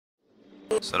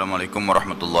Assalamualaikum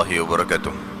warahmatullahi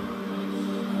wabarakatuh.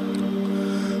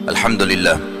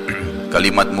 Alhamdulillah,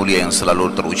 kalimat mulia yang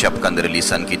selalu terucapkan dari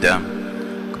lisan kita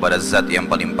kepada zat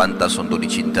yang paling pantas untuk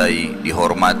dicintai,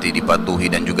 dihormati, dipatuhi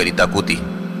dan juga ditakuti.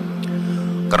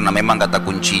 Karena memang kata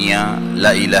kuncinya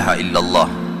la ilaha illallah,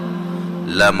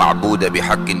 la ma'budu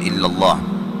bihaqqin illallah.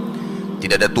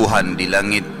 Tidak ada Tuhan di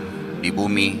langit, di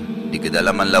bumi, di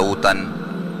kedalaman lautan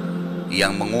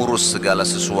yang mengurus segala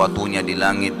sesuatunya di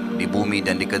langit, di bumi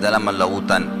dan di kedalaman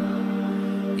lautan,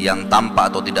 yang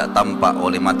tampak atau tidak tampak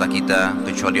oleh mata kita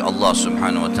kecuali Allah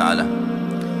Subhanahu wa taala.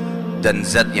 Dan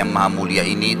zat yang maha mulia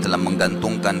ini telah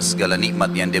menggantungkan segala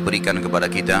nikmat yang Dia berikan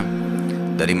kepada kita,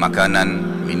 dari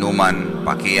makanan, minuman,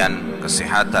 pakaian,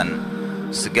 kesehatan,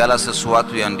 segala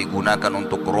sesuatu yang digunakan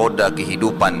untuk roda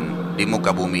kehidupan di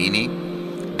muka bumi ini,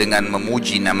 dengan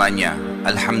memuji namanya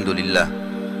alhamdulillah.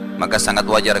 Maka sangat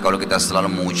wajar kalau kita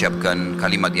selalu mengucapkan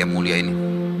kalimat yang mulia ini.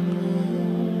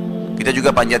 Kita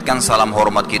juga panjatkan salam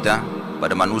hormat kita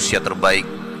pada manusia terbaik,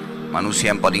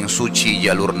 manusia yang paling suci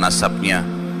jalur nasabnya,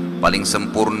 paling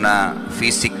sempurna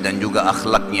fisik dan juga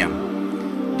akhlaknya.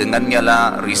 Dengannya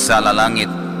lah risalah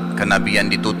langit, kenabian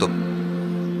ditutup,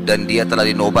 dan dia telah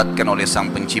dinobatkan oleh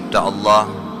Sang Pencipta Allah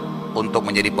untuk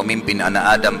menjadi pemimpin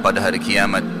anak Adam pada hari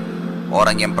kiamat,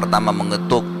 orang yang pertama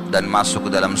mengetuk dan masuk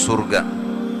ke dalam surga.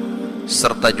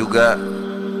 Serta juga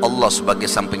Allah sebagai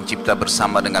Sang Pencipta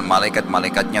bersama dengan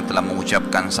malaikat-malaikatnya telah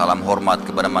mengucapkan salam hormat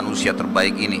kepada manusia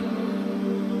terbaik ini.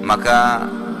 Maka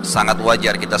sangat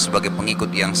wajar kita sebagai pengikut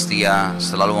yang setia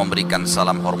selalu memberikan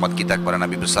salam hormat kita kepada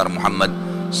Nabi besar Muhammad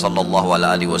sallallahu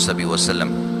alaihi wasallam.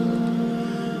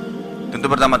 Tentu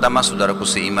pertama-tama saudaraku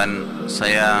seiman,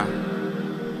 saya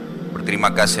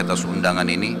berterima kasih atas undangan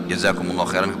ini. Jazakumullah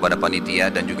khairan kepada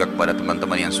panitia dan juga kepada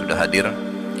teman-teman yang sudah hadir.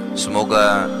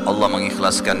 Semoga Allah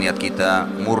mengikhlaskan niat kita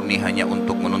murni hanya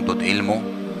untuk menuntut ilmu,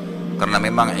 karena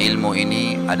memang ilmu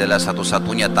ini adalah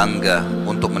satu-satunya tangga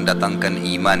untuk mendatangkan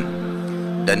iman.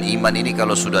 Dan iman ini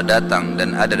kalau sudah datang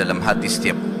dan ada dalam hati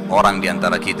setiap orang di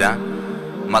antara kita,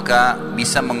 maka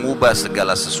bisa mengubah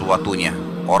segala sesuatunya.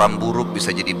 Orang buruk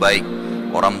bisa jadi baik,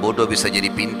 orang bodoh bisa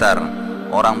jadi pintar,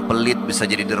 orang pelit bisa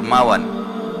jadi dermawan,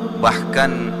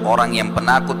 bahkan orang yang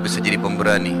penakut bisa jadi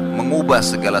pemberani. Mengubah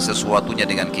segala sesuatunya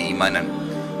dengan keimanan.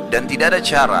 Dan tidak ada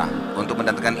cara untuk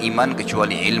mendatangkan iman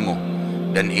kecuali ilmu,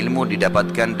 dan ilmu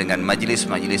didapatkan dengan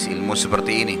majlis-majlis ilmu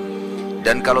seperti ini.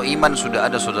 Dan kalau iman sudah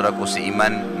ada saudaraku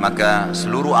seiman, maka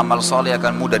seluruh amal soleh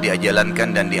akan mudah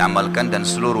diajalankan dan diamalkan, dan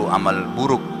seluruh amal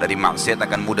buruk dari maksiat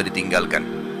akan mudah ditinggalkan.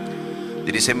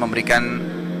 Jadi saya memberikan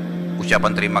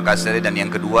ucapan terima kasih. Dan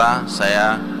yang kedua,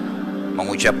 saya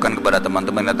mengucapkan kepada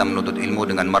teman-teman yang datang menuntut ilmu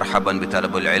dengan marhaban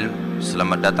bitalabul ilm.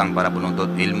 Selamat datang para penuntut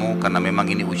ilmu, karena memang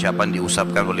ini ucapan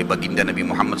diusapkan oleh baginda Nabi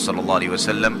Muhammad SAW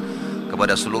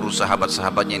kepada seluruh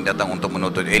sahabat-sahabatnya yang datang untuk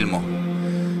menuntut ilmu.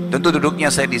 Tentu duduknya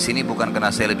saya di sini bukan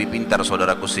karena saya lebih pintar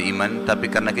saudaraku seiman, tapi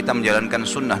karena kita menjalankan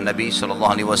sunnah Nabi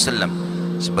SAW.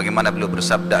 Sebagaimana beliau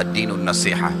bersabda, ad-dinun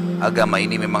nasihah, agama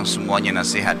ini memang semuanya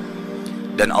nasihat.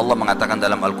 Dan Allah mengatakan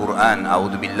dalam Al-Quran,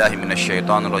 a'udzubillahi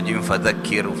minasyaitonirrajim,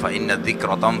 fadzakir fa inna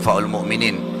dzikra tanfa'ul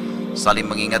mu'minin. Saling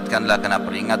mengingatkanlah, karena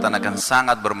peringatan akan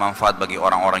sangat bermanfaat bagi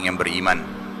orang-orang yang beriman.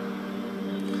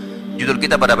 Judul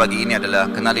kita pada pagi ini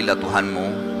adalah kenalilah Tuhanmu,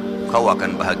 kau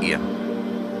akan bahagia.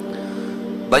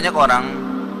 Banyak orang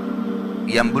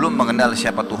yang belum mengenal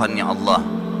siapa Tuhannya Allah.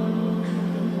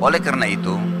 Oleh karena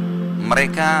itu,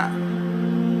 mereka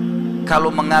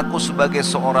kalau mengaku sebagai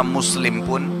seorang muslim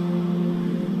pun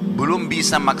belum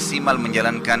bisa maksimal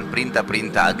menjalankan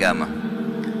perintah-perintah agama.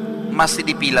 Masih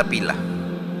dipilah-pilah,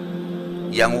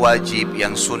 yang wajib,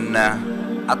 yang sunnah,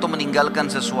 atau meninggalkan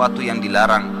sesuatu yang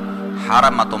dilarang,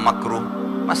 haram atau makruh,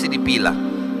 masih dipilah.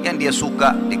 Yang dia suka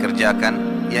dikerjakan,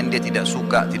 yang dia tidak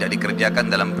suka tidak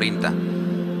dikerjakan dalam perintah.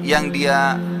 Yang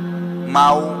dia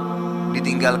mau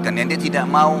ditinggalkan, yang dia tidak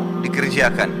mau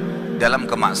dikerjakan dalam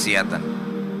kemaksiatan.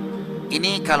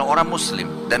 Ini kalau orang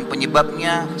muslim, dan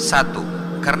penyebabnya satu,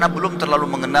 karena belum terlalu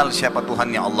mengenal siapa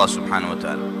Tuhannya Allah Subhanahu wa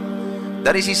taala.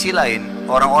 Dari sisi lain,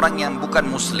 orang-orang yang bukan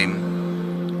muslim,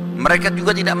 mereka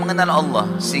juga tidak mengenal Allah,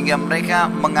 sehingga mereka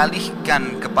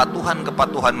mengalihkan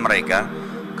kepatuhan-kepatuhan mereka,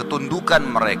 ketundukan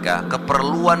mereka,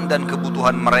 keperluan dan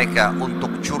kebutuhan mereka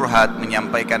untuk curhat,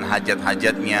 menyampaikan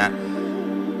hajat-hajatnya,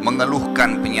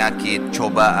 mengeluhkan penyakit,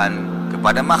 cobaan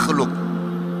kepada makhluk,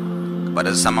 kepada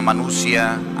sesama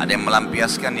manusia. Ada yang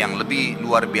melampiaskan yang lebih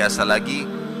luar biasa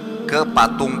lagi ke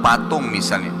patung-patung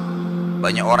misalnya.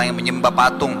 Banyak orang yang menyembah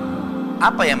patung.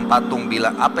 Apa yang patung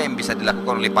bilang, apa yang bisa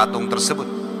dilakukan oleh patung tersebut?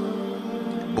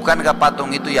 Bukankah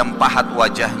patung itu yang pahat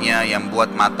wajahnya, yang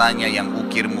buat matanya, yang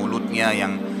ukir mulutnya,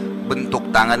 yang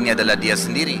bentuk tangannya adalah dia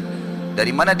sendiri?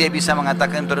 Dari mana dia bisa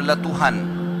mengatakan itu adalah Tuhan?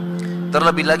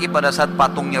 Terlebih lagi pada saat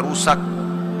patungnya rusak,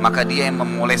 maka dia yang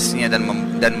memolesnya dan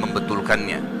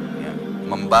membetulkannya, ya,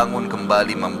 membangun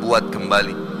kembali, membuat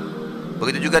kembali.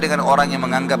 Begitu juga dengan orang yang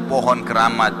menganggap pohon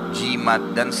keramat, jimat,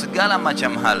 dan segala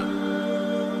macam hal.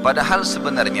 Padahal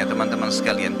sebenarnya teman-teman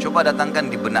sekalian, coba datangkan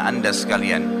di benak anda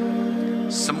sekalian,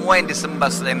 semua yang disembah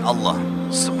selain Allah,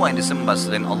 semua yang disembah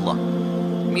selain Allah.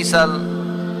 Misal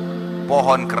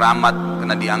pohon keramat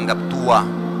karena dianggap tua,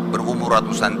 berumur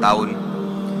ratusan tahun,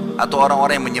 atau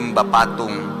orang-orang yang menyembah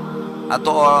patung,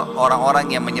 atau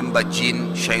orang-orang yang menyembah jin,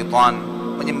 syaitan,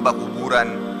 menyembah kuburan,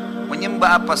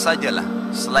 menyembah apa sajalah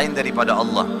selain daripada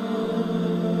Allah.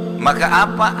 Maka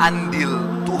apa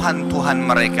andil Tuhan-Tuhan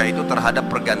mereka itu terhadap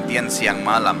pergantian siang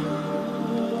malam?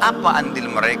 Apa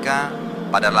andil mereka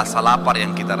pada rasa lapar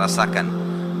yang kita rasakan?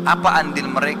 Apa andil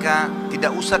mereka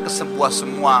tidak usah ke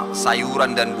semua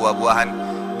sayuran dan buah-buahan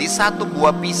di satu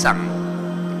buah pisang?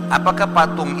 Apakah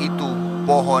patung itu,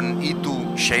 pohon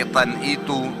itu, syaitan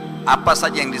itu, apa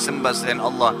saja yang disembah selain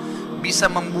Allah bisa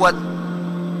membuat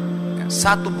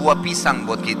satu buah pisang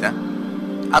buat kita,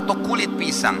 atau kulit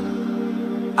pisang,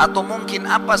 atau mungkin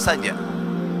apa saja?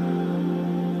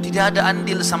 Tidak ada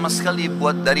andil sama sekali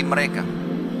buat dari mereka.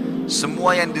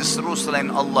 Semua yang diseru selain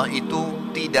Allah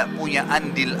itu tidak punya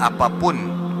andil apapun,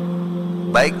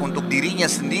 baik untuk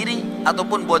dirinya sendiri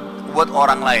ataupun buat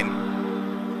orang lain.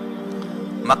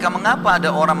 Maka mengapa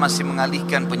ada orang masih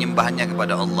mengalihkan penyembahannya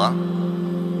kepada Allah?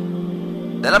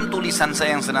 Dalam tulisan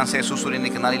saya yang sedang saya susun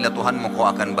ini, Kenalilah Tuhanmu Kau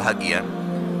Akan Bahagia,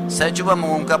 saya coba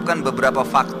mengungkapkan beberapa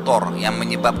faktor yang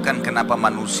menyebabkan kenapa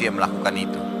manusia melakukan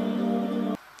itu.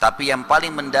 Tapi yang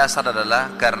paling mendasar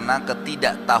adalah karena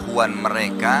ketidaktahuan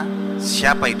mereka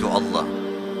siapa itu Allah.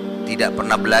 Tidak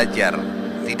pernah belajar,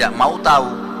 tidak mau tahu.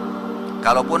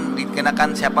 Kalaupun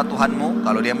dikenakan siapa Tuhanmu,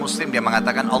 kalau dia muslim dia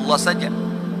mengatakan Allah saja.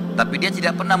 Tapi dia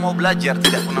tidak pernah mau belajar,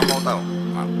 tidak pernah mau tahu.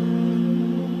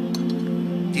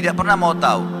 Tidak pernah mau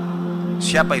tahu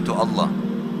siapa itu Allah.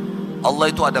 Allah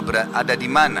itu ada di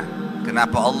mana?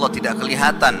 Kenapa Allah tidak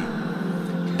kelihatan?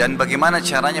 Dan bagaimana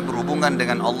caranya berhubungan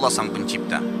dengan Allah Sang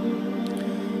Pencipta?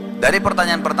 Dari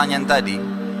pertanyaan-pertanyaan tadi,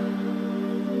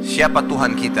 siapa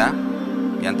Tuhan kita?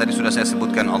 Yang tadi sudah saya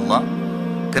sebutkan Allah.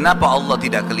 Kenapa Allah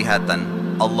tidak kelihatan?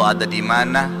 Allah ada di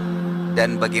mana?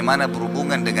 Dan bagaimana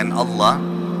berhubungan dengan Allah?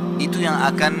 Itu yang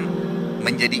akan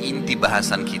menjadi inti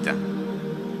bahasan kita.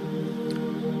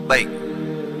 Baik,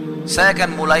 saya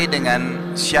akan mulai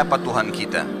dengan siapa Tuhan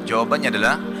kita. Jawabannya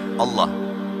adalah Allah.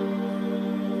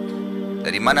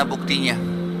 Dari mana buktinya?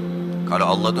 Kalau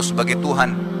Allah itu sebagai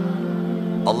Tuhan,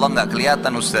 Allah nggak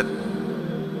kelihatan, Ustaz.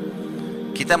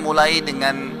 Kita mulai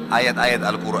dengan ayat-ayat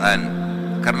Al-Quran,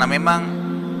 karena memang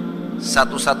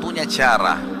satu-satunya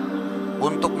cara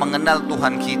untuk mengenal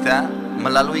Tuhan kita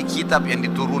melalui kitab yang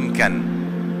diturunkan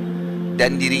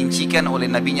dan dirincikan oleh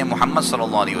Nabi Muhammad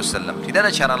SAW. Tidak ada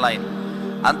cara lain.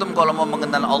 Antum kalau mau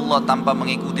mengenal Allah tanpa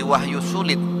mengikuti wahyu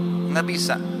sulit, nggak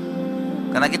bisa.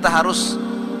 Karena kita harus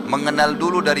mengenal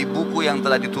dulu dari buku yang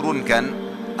telah diturunkan,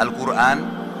 Al-Quran,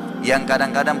 yang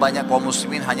kadang-kadang banyak kaum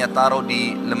muslimin hanya taruh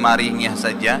di lemarinya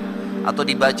saja, atau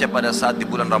dibaca pada saat di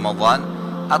bulan Ramadan,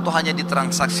 atau hanya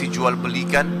ditransaksi jual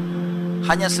belikan,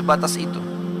 hanya sebatas itu.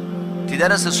 Tidak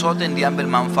ada sesuatu yang diambil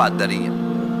manfaat darinya.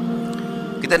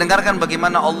 Kita dengarkan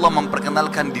bagaimana Allah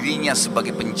memperkenalkan dirinya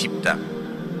sebagai pencipta.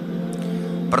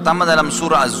 Pertama dalam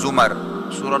surah Az-Zumar,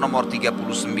 surah nomor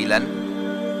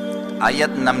 39,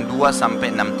 ayat 62 sampai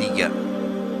 63.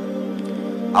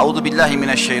 A'udzu billahi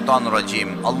minasyaitonir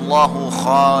rajim. Allahu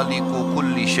khaliqu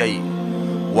kulli syai'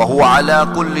 wa huwa ala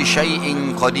kulli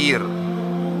syai'in qadir.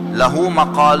 Lahu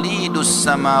maqalidus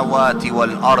samawati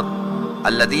wal ard.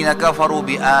 Alladzina kafaru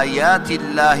bi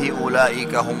ayatillahi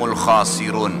ulaika humul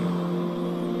khasirun.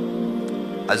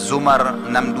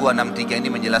 Az-Zumar 62-63 ini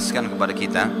menjelaskan kepada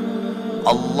kita,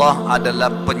 Allah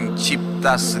adalah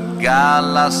pencipta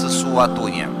segala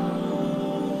sesuatunya.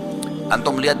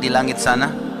 Antum lihat di langit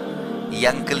sana,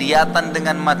 yang kelihatan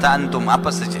dengan mata antum apa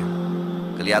saja?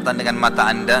 Kelihatan dengan mata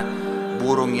anda,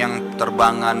 burung yang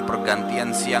terbangan,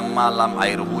 pergantian siang malam,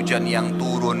 air hujan yang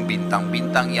turun,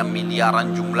 bintang-bintang yang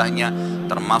miliaran jumlahnya,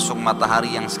 termasuk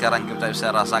matahari yang sekarang kita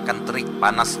bisa rasakan terik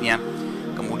panasnya,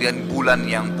 kemudian bulan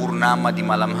yang purnama di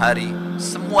malam hari.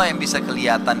 Semua yang bisa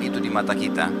kelihatan itu di mata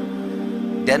kita,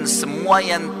 dan semua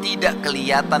yang tidak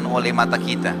kelihatan oleh mata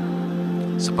kita.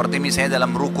 Seperti misalnya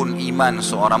dalam rukun iman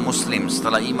seorang muslim,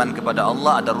 setelah iman kepada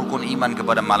Allah ada rukun iman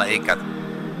kepada malaikat.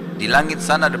 Di langit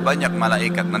sana ada banyak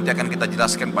malaikat, nanti akan kita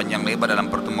jelaskan panjang lebar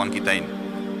dalam pertemuan kita ini.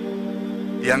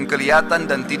 Yang kelihatan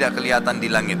dan tidak kelihatan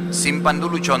di langit. Simpan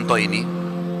dulu contoh ini.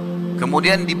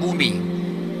 Kemudian di bumi,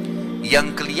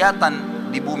 yang kelihatan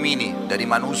di bumi ini, dari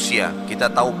manusia,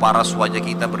 kita tahu paras wajah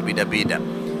kita berbeda-beda,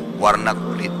 warna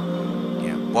kulit,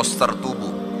 ya, poster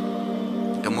tubuh,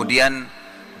 kemudian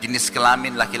jenis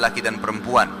kelamin laki-laki dan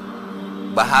perempuan,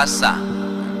 bahasa,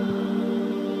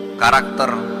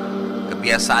 karakter,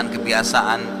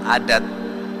 kebiasaan-kebiasaan, adat,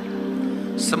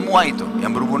 semua itu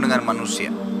yang berhubungan dengan manusia.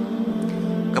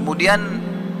 Kemudian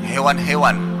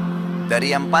hewan-hewan,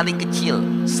 dari yang paling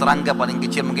kecil, serangga paling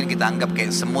kecil mungkin kita anggap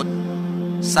kayak semut,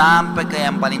 sampai ke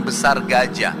yang paling besar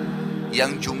gajah,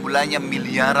 yang jumlahnya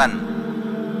miliaran.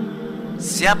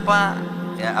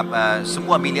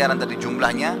 Semua miliaran tadi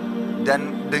jumlahnya,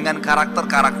 dan dengan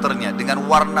karakter-karakternya, dengan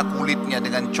warna kulitnya,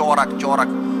 dengan corak-corak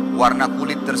warna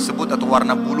kulit tersebut atau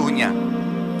warna bulunya.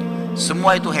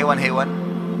 Semua itu hewan-hewan.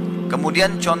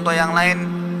 Kemudian contoh yang lain,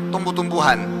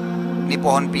 tumbuh-tumbuhan. Ini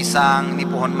pohon pisang, ini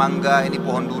pohon mangga, ini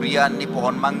pohon durian, ini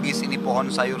pohon manggis, ini pohon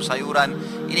sayur-sayuran,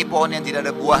 ini pohon yang tidak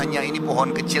ada buahnya, ini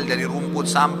pohon kecil dari rumput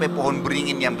sampai pohon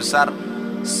beringin yang besar.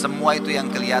 Semua itu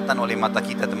yang kelihatan oleh mata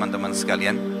kita, teman-teman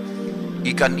sekalian.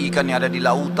 Ikan-ikan yang ada di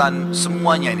lautan,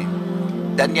 semuanya ini.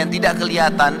 Dan yang tidak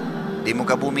kelihatan di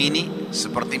muka bumi ini,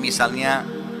 seperti misalnya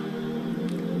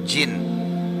jin.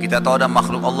 Kita tahu ada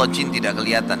makhluk Allah, jin tidak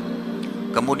kelihatan.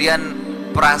 Kemudian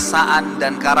perasaan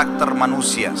dan karakter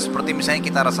manusia, seperti misalnya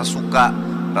kita rasa suka,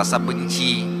 rasa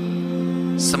benci,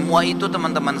 semua itu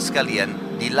teman-teman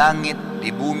sekalian, di langit, di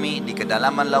bumi, di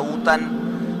kedalaman lautan,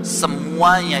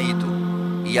 semuanya itu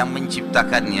yang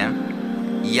menciptakannya,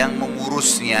 yang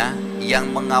mengurusnya, yang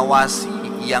mengawasi,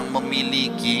 yang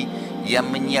memiliki,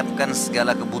 yang menyiapkan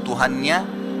segala kebutuhannya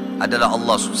adalah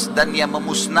Allah, dan yang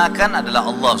memusnahkan adalah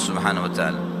Allah Subhanahu wa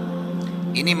Ta'ala.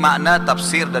 Ini makna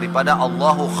tafsir daripada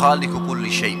Allahu khaliqu kulli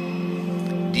syai'.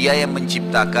 Dia yang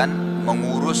menciptakan,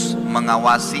 mengurus,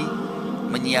 mengawasi,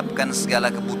 menyiapkan segala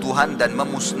kebutuhan dan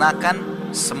memusnahkan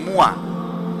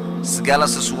segala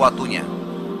sesuatunya.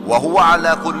 Wa huwa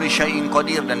ala kulli syai'in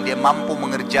qadir, dan dia mampu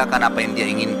mengerjakan apa yang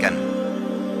dia inginkan.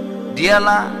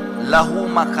 Dialah lahu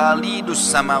makalidus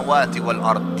samawati wal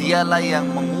ard. Dialah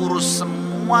yang mengurus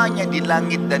semuanya di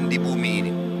langit dan di bumi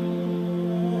ini.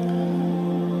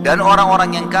 Dan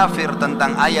orang-orang yang kafir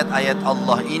tentang ayat-ayat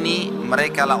Allah ini,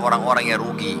 mereka lah orang-orang yang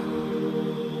rugi.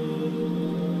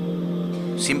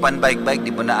 Simpan baik-baik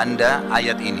di benak Anda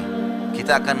ayat ini.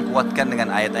 Kita akan kuatkan dengan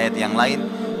ayat-ayat yang lain,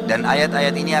 dan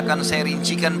ayat-ayat ini akan saya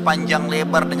rincikan panjang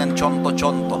lebar dengan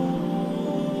contoh-contoh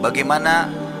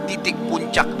bagaimana titik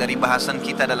puncak dari bahasan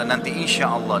kita adalah nanti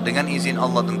insya Allah, dengan izin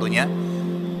Allah tentunya.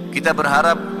 Kita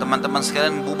berharap teman-teman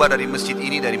sekalian bubar dari masjid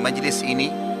ini, dari majlis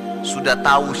ini, sudah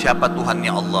tahu siapa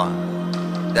Tuhannya Allah.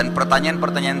 Dan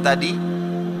pertanyaan-pertanyaan tadi,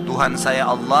 Tuhan saya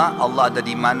Allah, Allah ada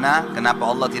di mana, kenapa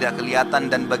Allah tidak kelihatan,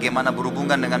 dan bagaimana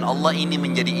berhubungan dengan Allah, ini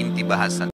menjadi inti bahasan.